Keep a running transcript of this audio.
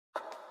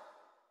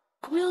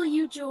Will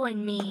you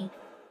join me?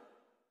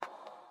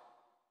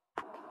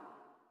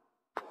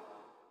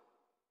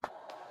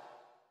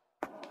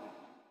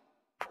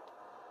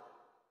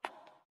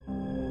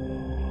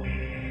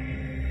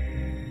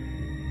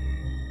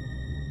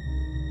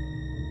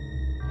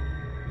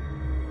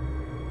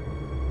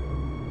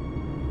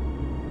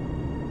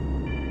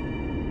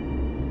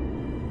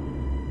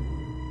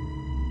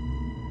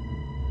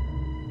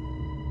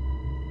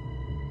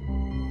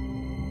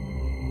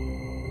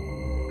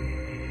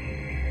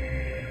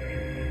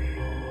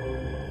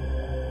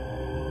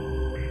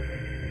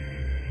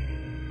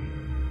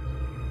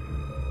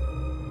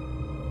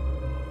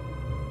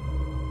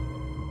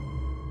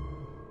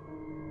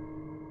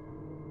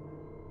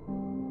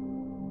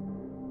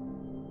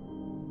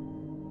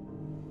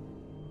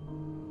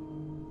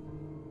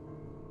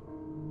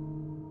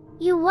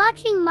 You're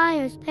watching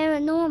Myers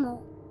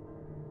Paranormal.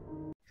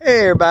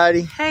 Hey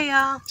everybody. Hey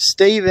y'all.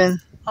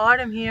 Steven.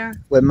 Autumn here.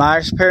 With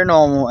Myers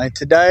Paranormal. And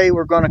today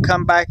we're going to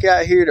come back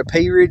out here to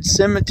Pea Ridge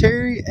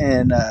Cemetery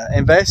and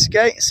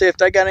investigate and see if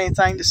they got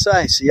anything to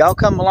say. So y'all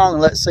come along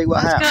and let's see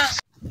what happens.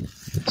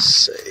 Let's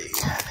see.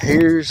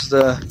 There's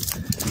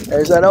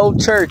that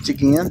old church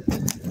again.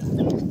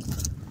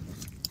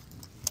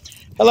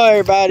 Hello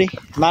everybody.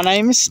 My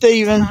name is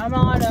Steven. I'm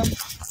Autumn.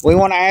 We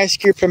want to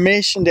ask your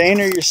permission to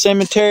enter your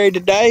cemetery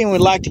today, and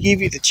we'd like to give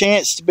you the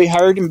chance to be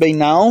heard and be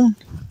known.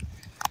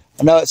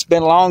 I know it's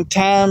been a long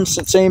time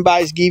since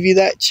anybody's give you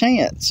that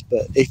chance,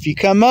 but if you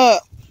come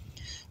up,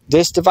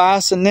 this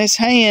device in this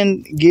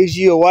hand gives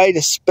you a way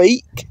to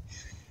speak.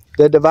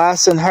 The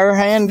device in her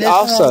hand this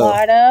also. Will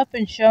light up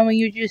and show me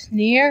you're just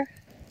near,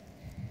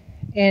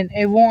 and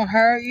it won't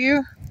hurt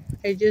you.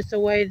 It's just a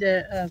way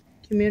to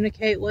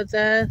communicate with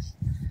us.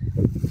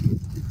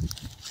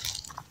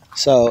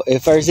 So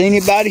if there's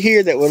anybody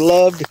here that would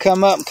love to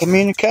come up and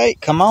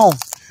communicate, come on.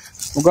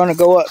 We're going to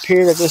go up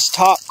here to this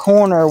top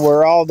corner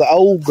where all the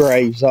old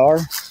graves are.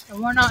 And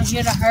we're not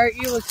here to hurt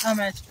you. We come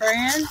as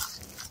friends.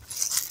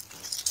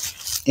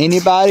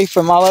 Anybody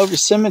from all over the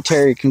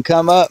cemetery can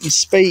come up and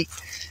speak.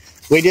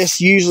 We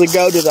just usually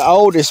go to the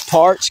oldest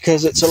parts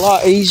because it's a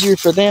lot easier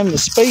for them to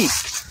speak.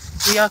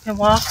 So y'all can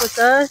walk with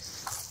us.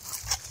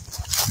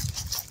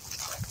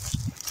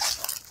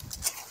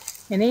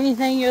 And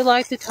anything you'd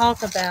like to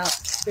talk about,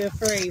 feel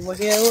free. We're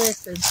here to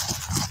listen.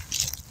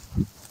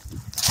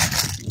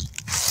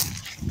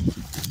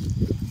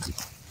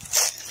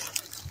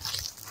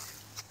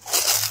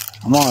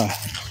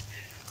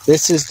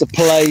 This is the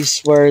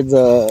place where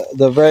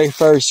the very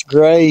first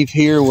grave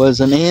here was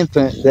an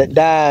infant that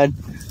died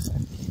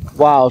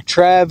while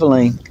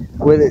traveling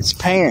with its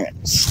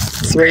parents.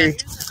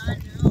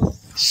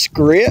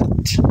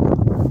 Script.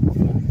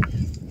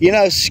 You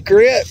know,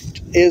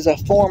 script is a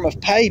form of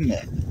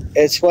payment.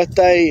 It's what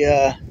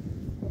they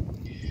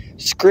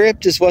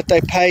script is what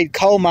they paid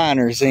coal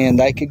miners in.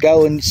 They could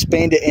go and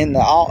spend it in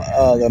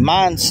the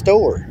mine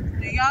store.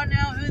 Do y'all know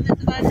who the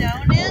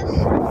unknown is?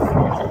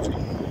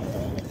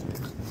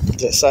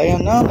 Does it say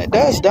unknown? It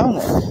does, don't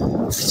it?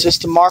 It's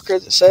just a marker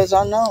that says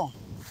unknown.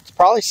 It's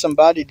probably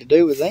somebody to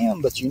do with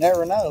them, but you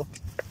never know.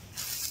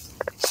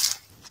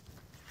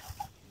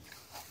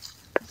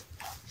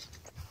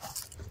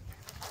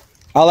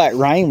 All that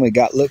rain we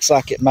got looks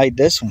like it made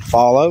this one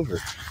fall over.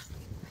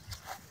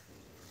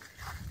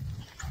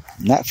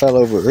 And that fell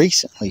over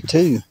recently,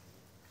 too.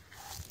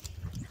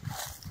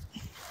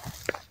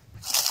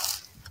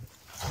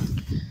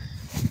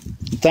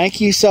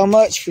 Thank you so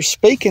much for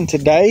speaking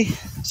today.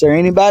 Is there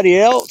anybody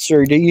else,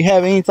 or do you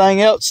have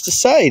anything else to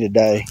say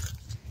today?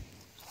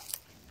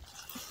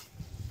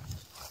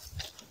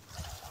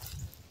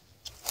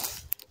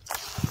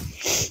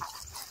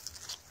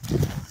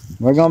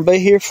 We're going to be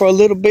here for a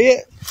little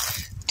bit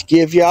to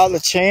give y'all the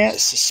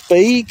chance to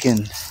speak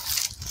and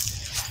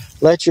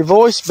let your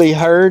voice be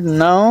heard and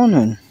known,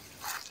 and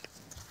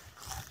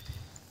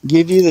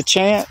give you the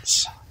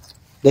chance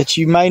that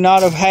you may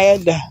not have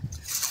had. A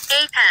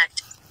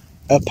pact.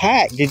 A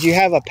pact. Did you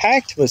have a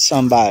pact with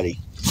somebody?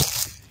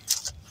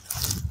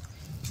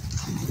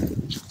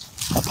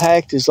 A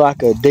pact is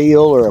like a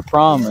deal or a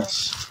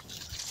promise.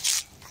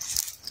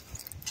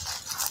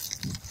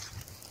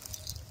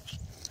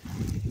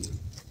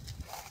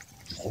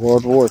 A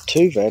World War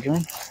II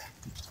veteran.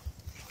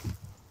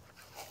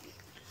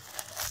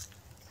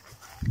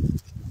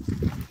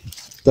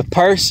 The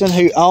person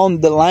who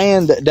owned the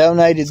land that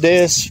donated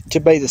this to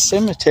be the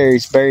cemetery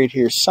is buried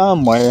here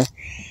somewhere.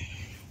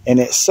 And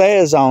it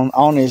says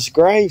on his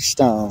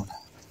gravestone.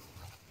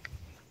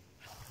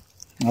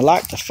 I'd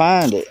like to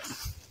find it.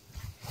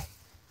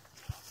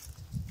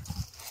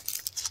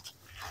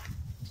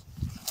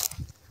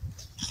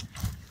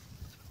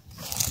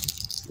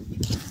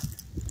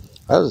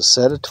 That was a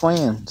set of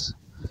twins.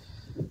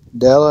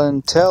 Della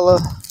and Tella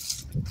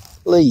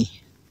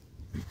Lee.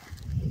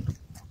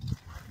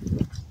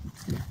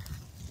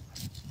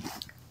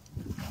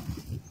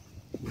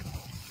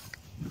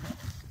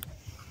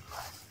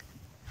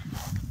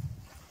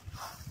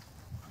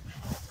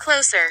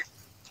 Closer.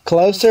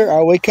 Closer?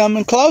 Are we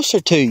coming closer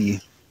to you?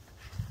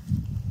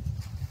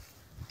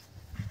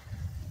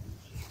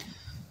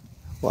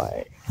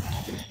 Wait.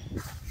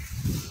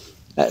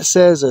 That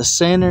says a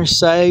sinner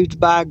saved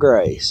by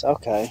grace.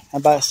 Okay.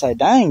 I'm about to say,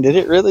 dang, did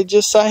it really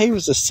just say he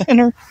was a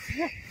sinner?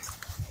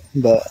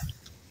 But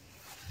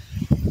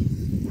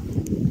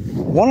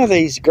one of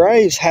these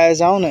graves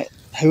has on it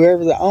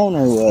whoever the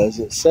owner was,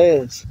 it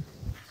says.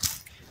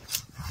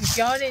 If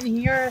y'all didn't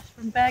hear us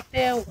from back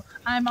there,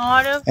 I'm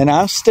Autumn. And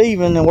I'm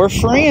Steven, and we're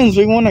friends.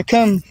 We want to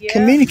come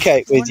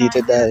communicate with you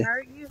today.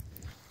 Hurt you,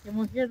 and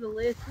we're here to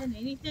listen.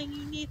 Anything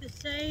you need to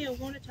say or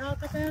want to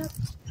talk about,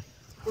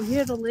 we're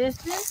here to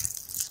listen.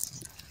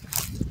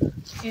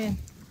 And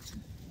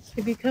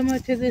if you come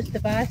up to this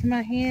device in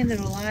my hand,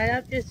 it'll light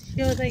up just to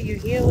show that you're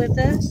here with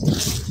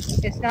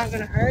us. It's not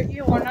going to hurt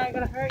you. We're not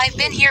going to hurt you. I've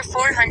been here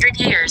 400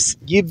 years.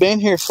 You've been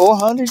here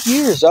 400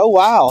 years. Oh,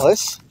 wow.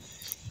 That's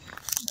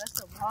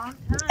a long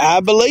time. I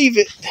believe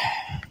it.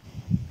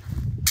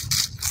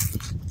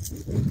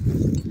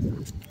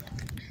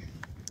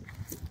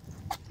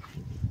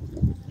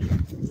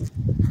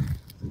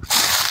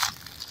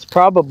 It's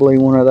probably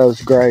one of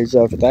those graves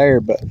over there,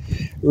 but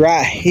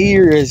right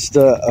here is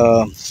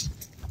the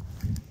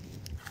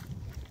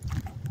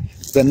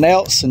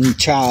Nelson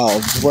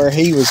child, where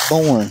he was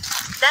born.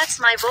 That's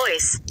my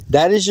voice.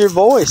 That is your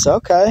voice,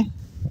 okay.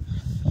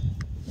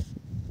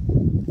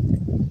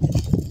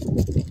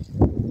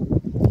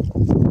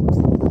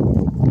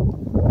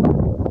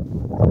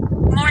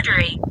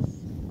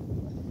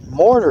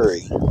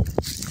 Mortuary.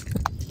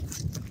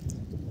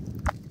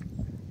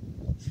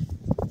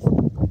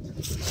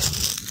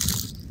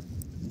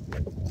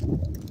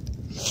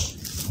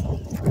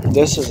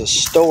 This is a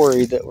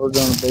story that we're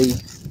going to be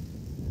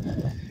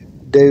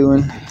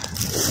doing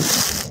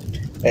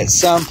at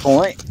some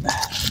point.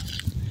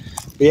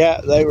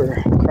 Yeah, they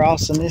were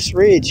crossing this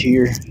ridge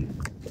here.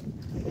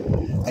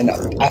 And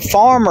a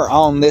farmer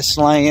on this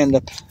land,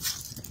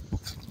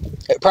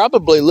 it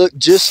probably looked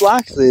just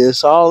like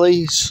this, all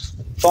these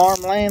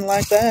farmland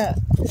like that.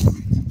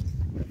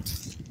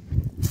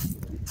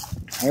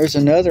 There's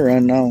another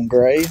unknown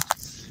grave.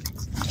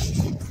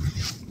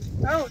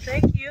 Oh,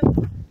 thank you.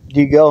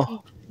 You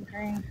go.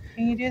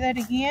 Can you do that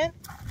again?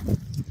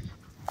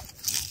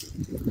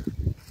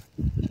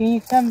 Can you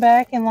come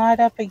back and light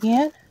up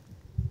again?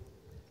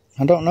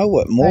 I don't know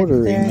what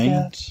mortuary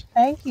means.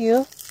 Thank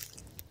you.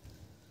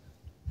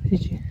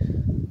 Did you?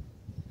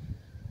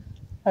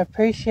 I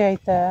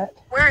appreciate that.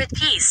 We're at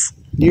peace.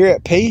 You're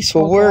at peace?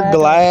 Well, we're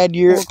glad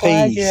you're at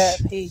peace. You're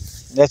at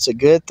peace. That's a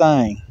good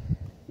thing.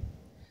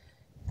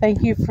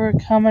 Thank you for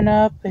coming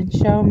up and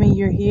showing me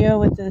you're here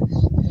with this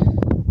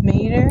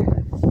meter.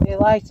 It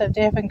lights up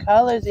different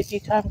colors if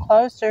you come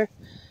closer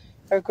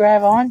or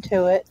grab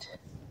onto it.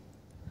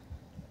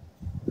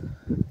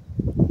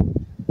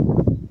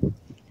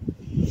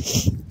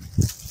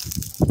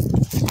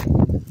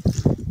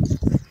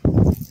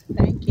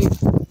 Thank you.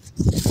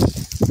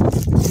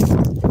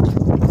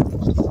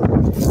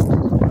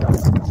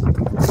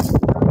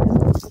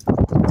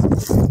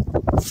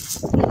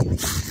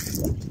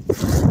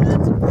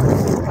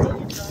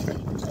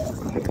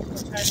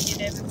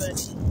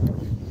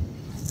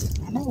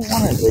 I know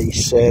one of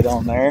these said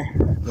on there,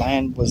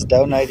 land was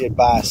donated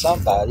by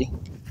somebody.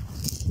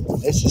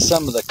 This is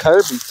some of the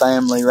Kirby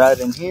family right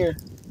in here.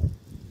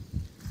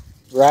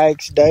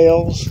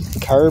 Ragsdales,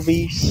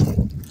 Kirbys.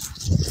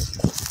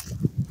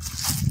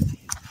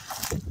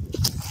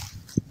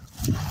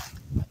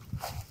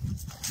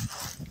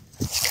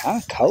 It's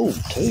kind of cold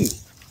too.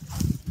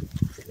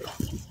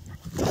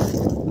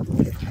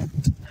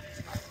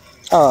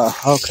 Oh,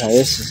 okay,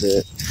 this is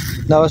it.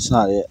 No, it's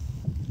not it.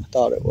 I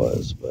thought it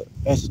was, but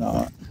it's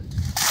not.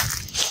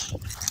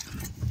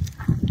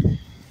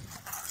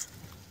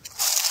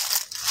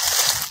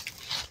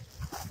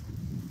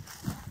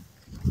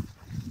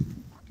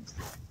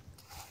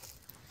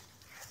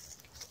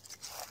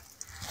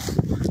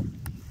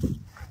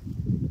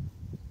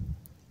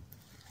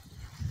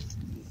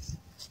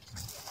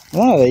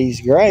 One of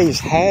these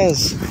graves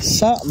has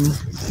something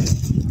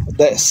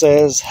that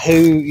says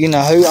who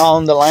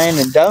owned the land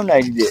and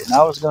donated it, and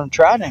I was going to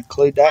try to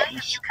include that. Why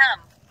have you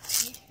come?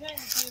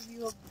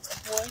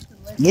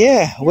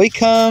 Yeah, we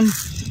come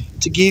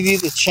to give you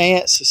the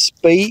chance to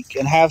speak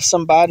and have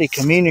somebody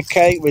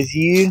communicate with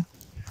you.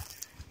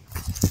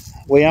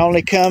 We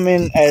only come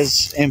in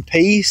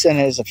peace and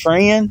as a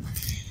friend.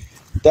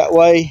 That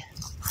way,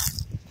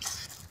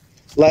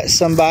 let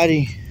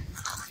somebody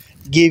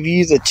give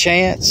you the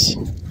chance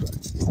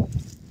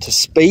to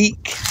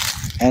speak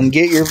and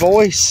get your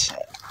voice,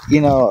 be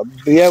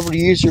able to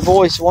use your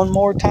voice one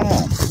more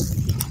time.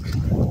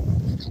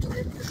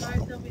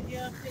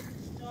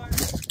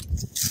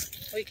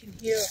 We can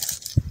hear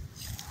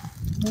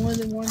more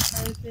than one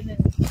person and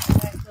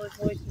actually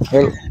voices.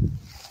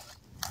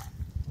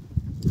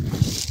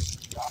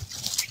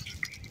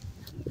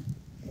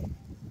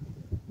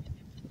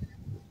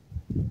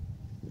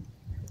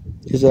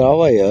 Is it all the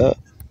way up?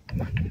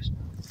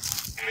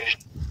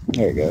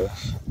 There it goes.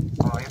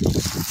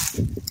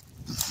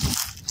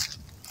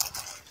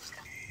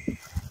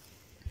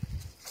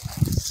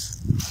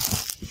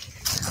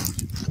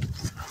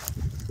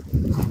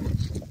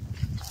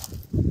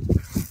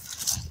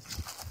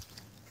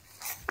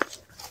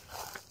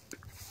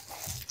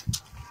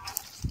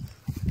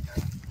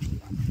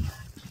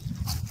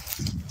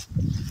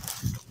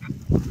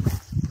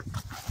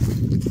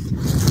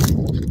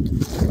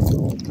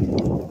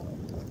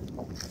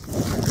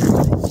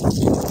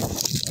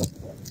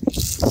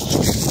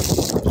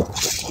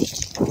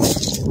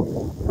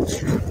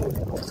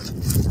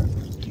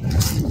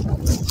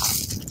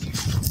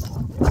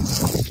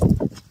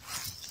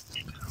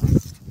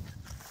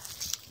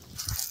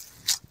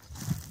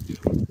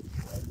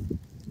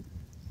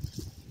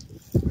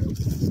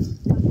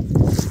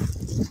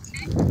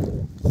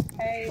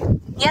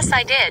 Yes,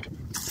 I did.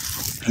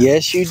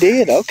 Yes, you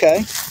did.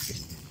 Okay.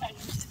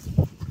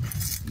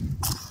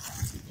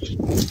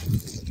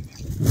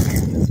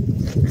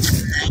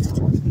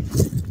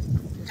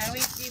 How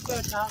many people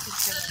are talking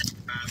to us?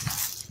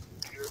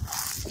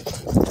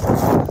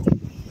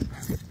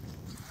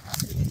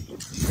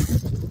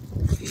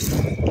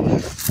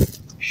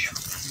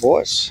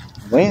 Boy,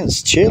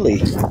 wind's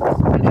chilly.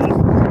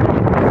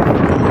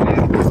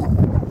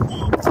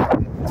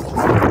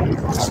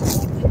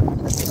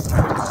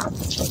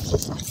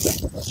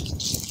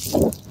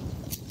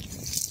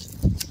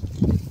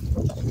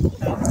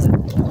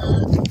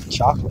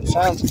 Chocolate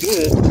sounds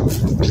good.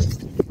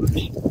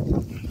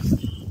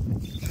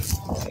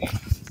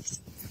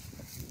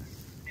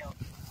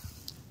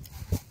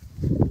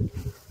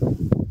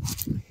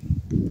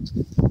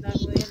 That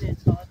wind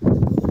is hot.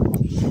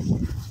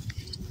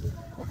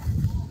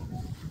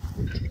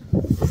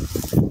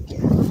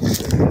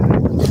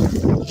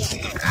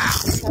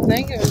 I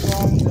think it was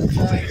along the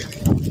side.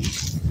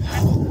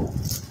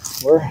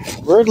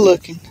 We're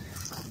looking.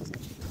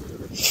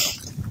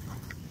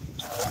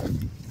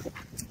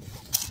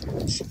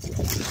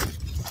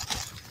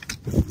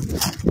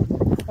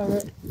 All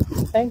right.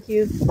 Thank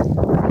you.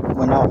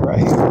 Went off right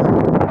here.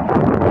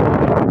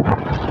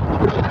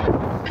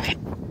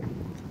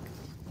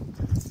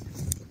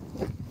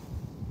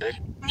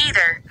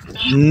 Neither.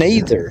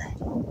 Neither.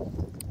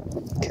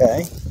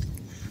 Okay.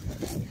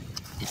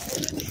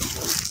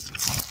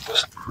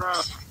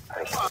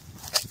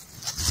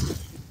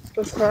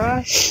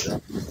 Surprise.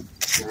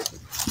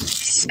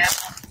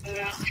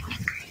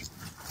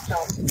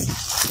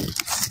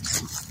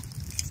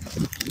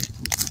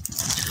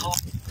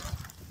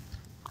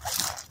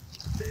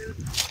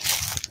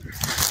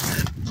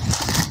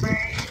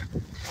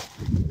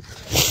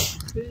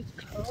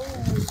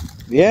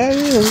 Yeah, it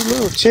is a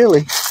little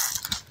chilly.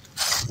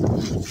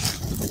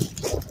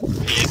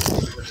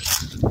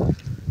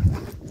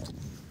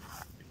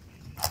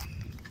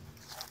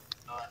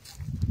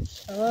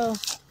 Hello.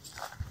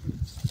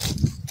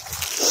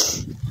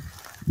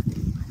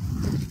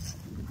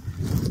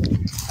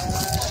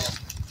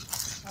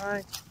 All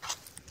right.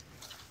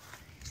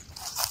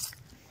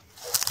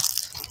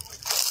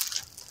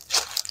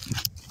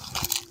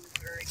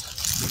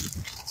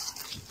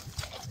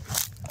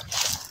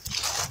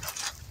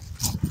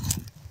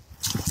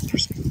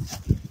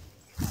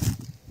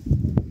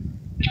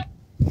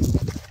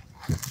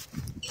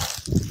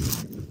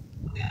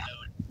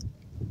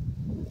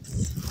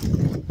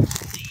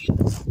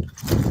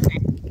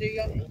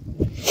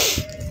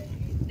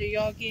 Do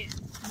y'all get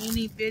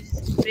many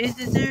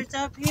visitors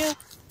up here?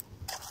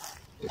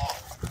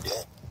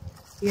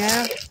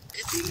 Yeah.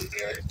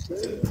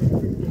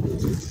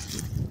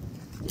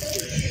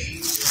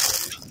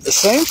 It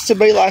seems to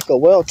be like a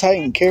well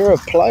taken care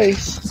of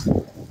place.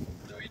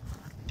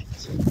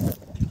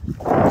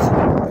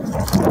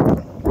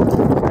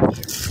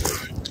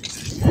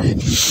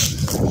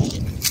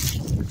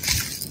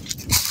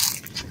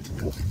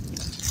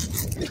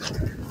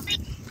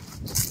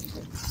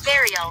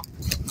 Burial.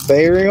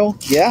 Burial?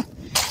 Yeah.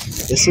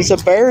 This is a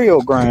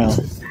burial ground.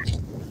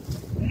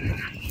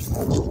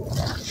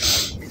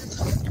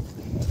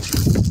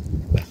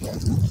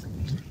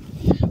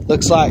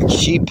 Looks like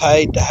she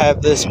paid to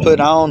have this put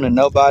on, and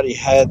nobody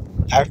had,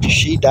 after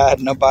she died,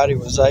 nobody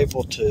was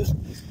able to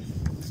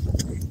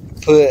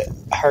put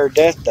her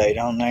death date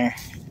on there.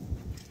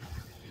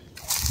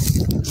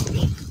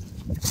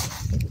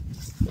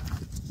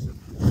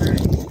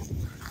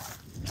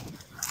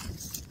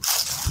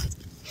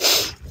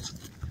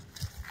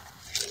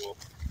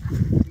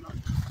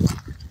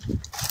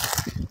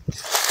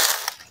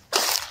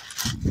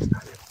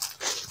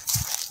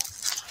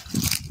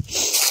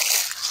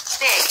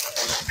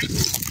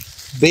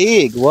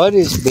 Big. What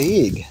is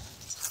big?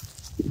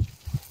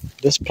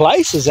 This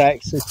place is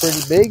actually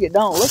pretty big. It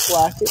don't look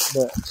like it,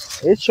 but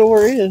it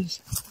sure is.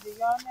 Do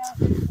y'all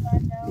know who's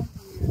unknown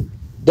here?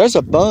 There's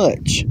a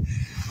bunch.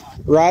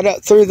 Right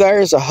up through there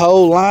is a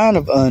whole line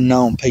of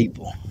unknown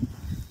people.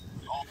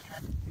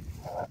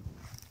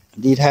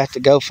 You'd have to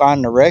go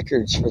find the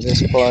records for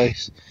this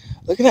place.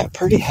 Look at that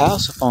pretty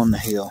house up on the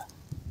hill.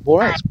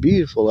 Boy, that's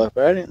beautiful up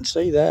there. I didn't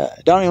see that.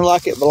 It don't even look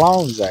like it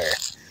belongs there.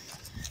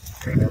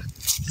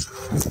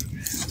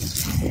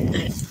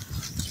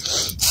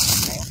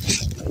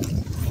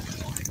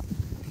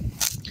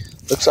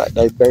 Looks like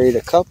they buried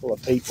a couple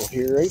of people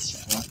here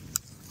recently.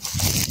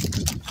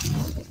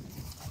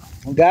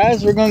 Well,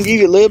 guys, we're going to give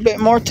you a little bit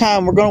more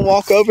time. We're going to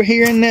walk over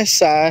here in this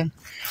side,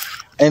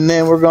 and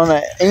then we're going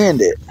to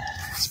end it.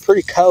 It's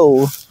pretty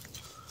cold.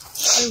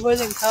 It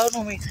wasn't cold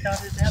when we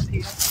started up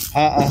here.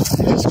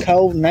 It's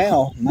cold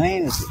now.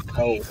 Man, is it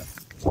cold.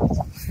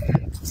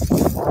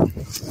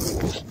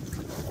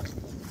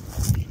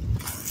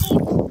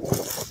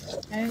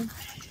 Okay.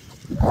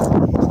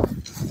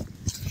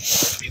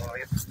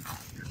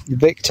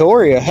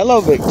 Victoria.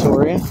 Hello,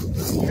 Victoria.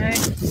 Okay.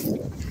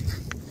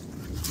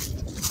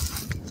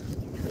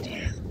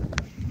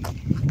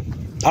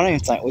 I don't even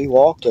think we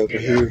walked over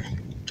here.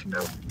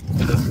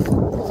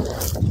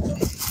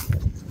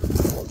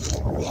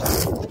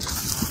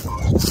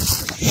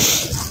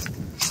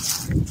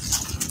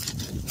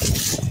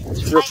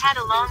 I had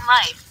a long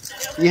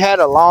life. You had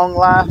a long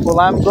life. Well,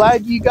 I'm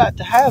glad you got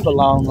to have a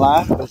long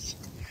life. 'Cause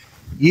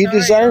you Sorry,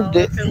 deserved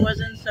y'all. it. If it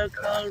wasn't so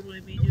cold,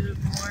 we'd be doing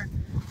more.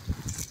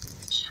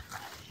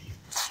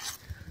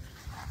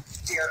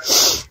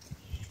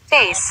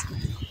 Face.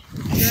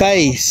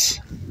 Face.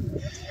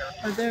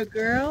 Are there a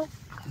girl?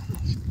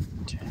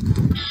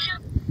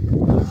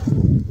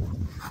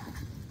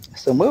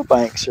 Some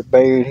Wilbanks are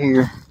buried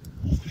here.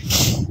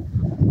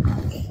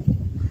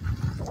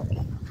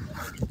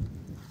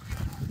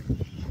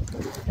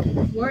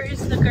 Where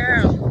is the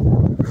girl?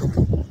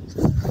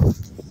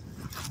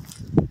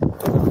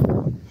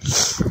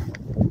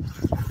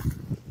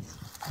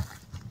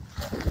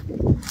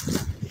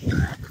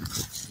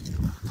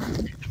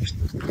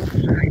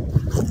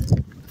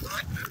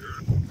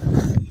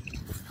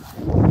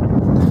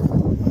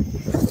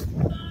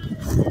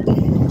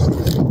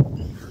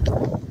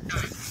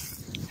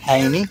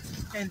 Haney.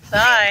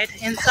 Inside?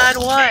 Inside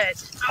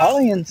what?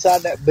 Probably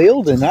inside that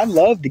building. I'd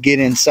love to get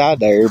inside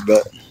there,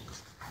 but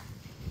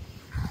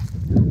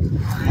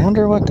I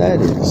wonder what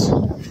that is.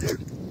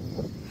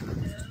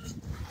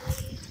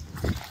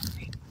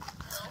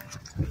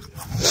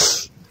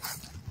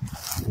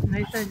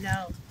 They said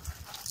no.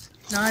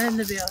 Not in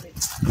the building.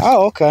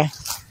 Oh, okay.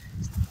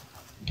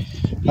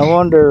 I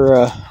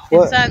wonder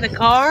what. Inside the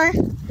car?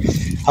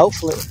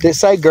 Hopefully, did it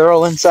say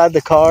girl inside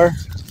the car?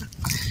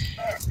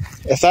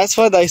 If that's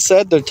what they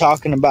said, they're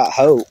talking about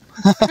Hope.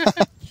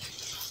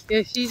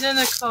 If she's in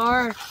the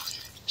car,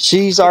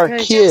 She's our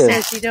because kid.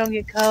 so she don't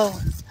get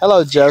cold.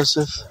 Hello,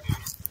 Joseph.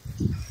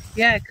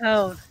 Yeah,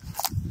 cold.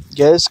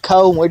 Yeah, it's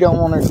cold and we don't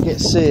want her to get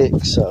sick,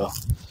 so.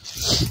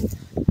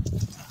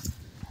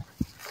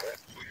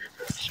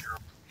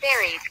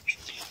 Buried.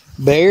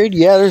 Buried?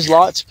 Yeah, there's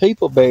lots of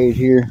people buried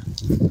here.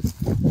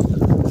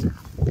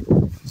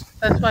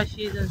 That's why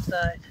she's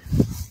inside.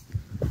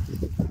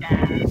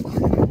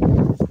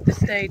 To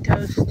stay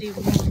toasty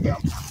warm.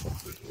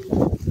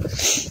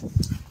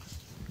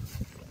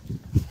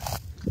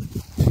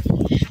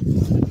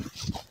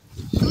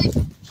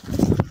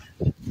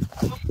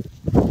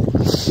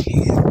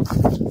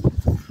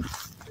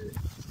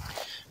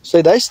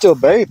 See, they still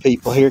bury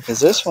people here because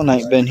this one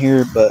ain't been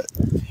here but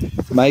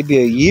maybe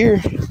a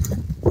year.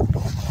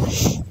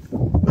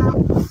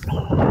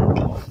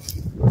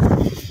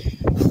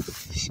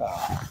 So,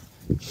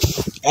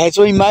 as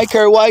we make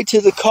our way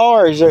to the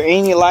car, is there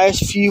any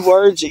last few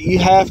words that you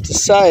have to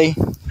say?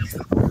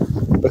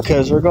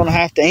 Because we're going to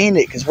have to end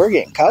it because we're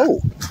getting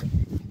cold.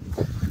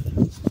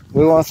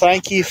 We want to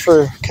thank you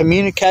for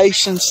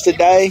communications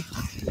today,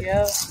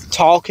 Yeah.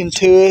 talking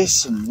to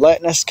us and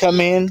letting us come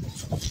in.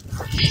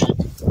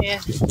 Yeah.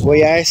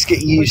 We ask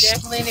that you. We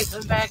definitely need to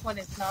come back when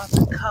it's not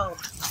so cold.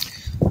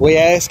 We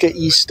ask that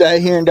you stay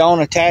here and don't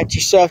attach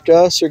yourself to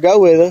us or go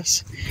with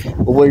us.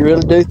 But we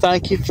really do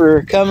thank you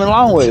for coming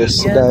along with us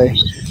today.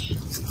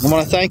 I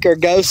want to thank our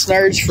ghost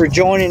nerds for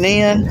joining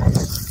in.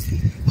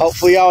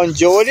 Hopefully y'all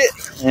enjoyed it.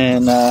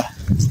 And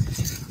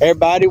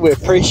everybody, we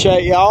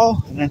appreciate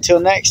y'all. And until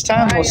next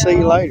time, Bye, we'll see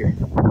you y'all. later.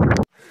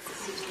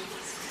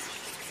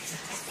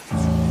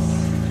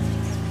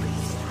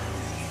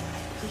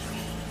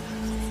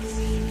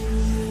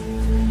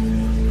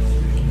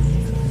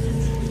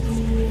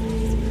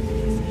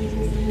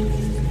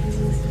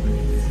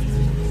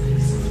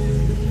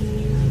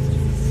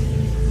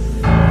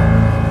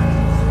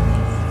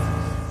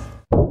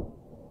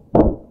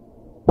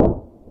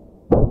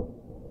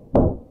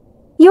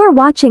 You're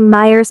watching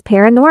Myers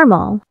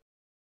Paranormal.